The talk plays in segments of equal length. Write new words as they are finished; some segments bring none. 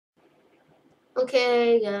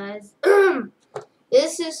Okay, guys.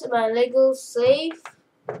 This is my Lego safe,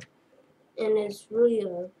 and it's really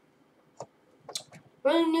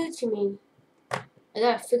new to me. I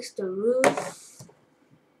gotta fix the roof.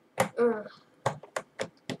 Uh,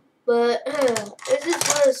 but this is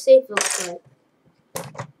what a safe looks like.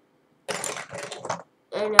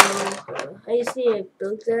 I know. I see I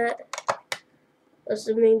built that. That's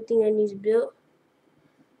the main thing I need to build.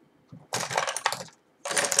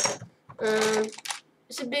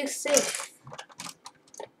 It's a big safe.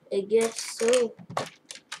 I guess so.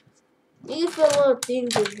 You can fit a lot of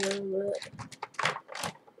things in here,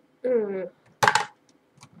 but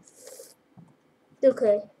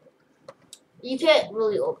okay. You can't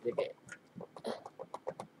really open it.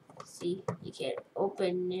 See, you can't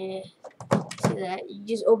open it. See that? You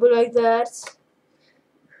just open like that.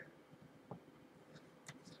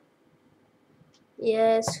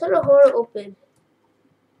 Yeah, it's kind of hard to open.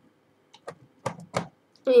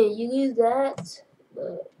 Yeah, you use that,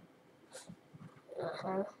 but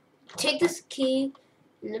take this key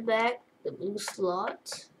in the back, the blue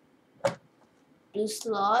slot,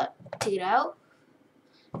 take it out,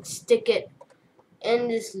 stick it in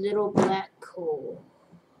this little black hole.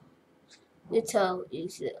 That's how you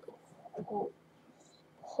see the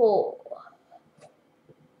hole,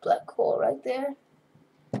 black hole right there.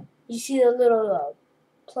 You see the little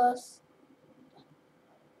plus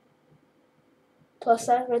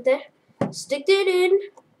sign right there? Stick it in.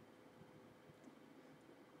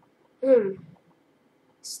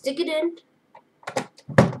 Stick it in.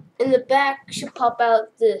 In the back should pop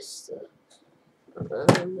out this.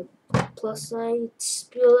 The plus sign,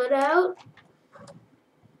 spill it out.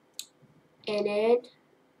 And then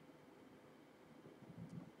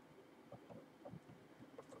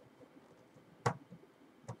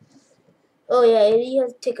oh yeah, and you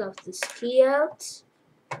have to take off this key out.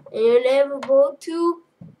 And you're never able to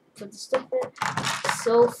put the stuff in.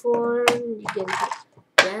 Cell phone, you can put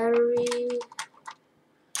battery,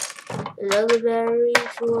 another battery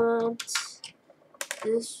if you want.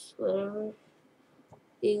 This, whatever.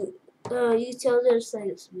 You tell the other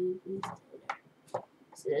side is smooth.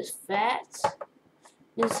 So there's fat.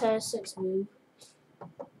 This side is smooth.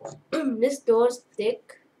 This door's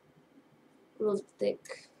thick. Real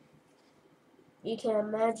thick. You can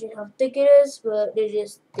imagine how thick it is, but it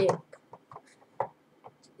is thick.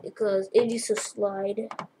 Because it used to slide.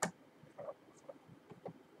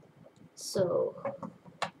 So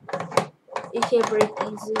it can't break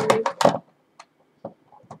easily.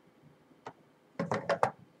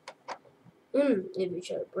 If you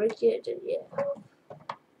try to break it, then yeah.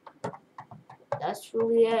 That's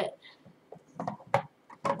really it. You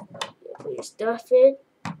put your stuff in.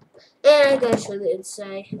 And I gotta show the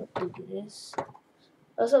inside how big it is.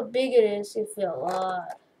 That's how big it is. You feel a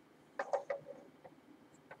lot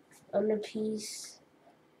on the piece.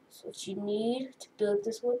 That's what you need to build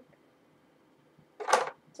this one.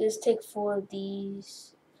 Just take 4 of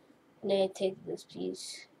these. And then take this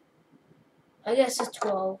piece. I guess it's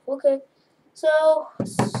 12. Okay. So,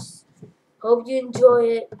 hope you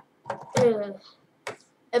enjoy it.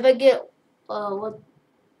 If I get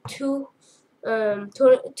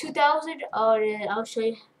 2,000, I'll show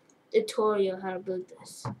you a tutorial how to build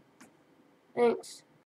this. Thanks.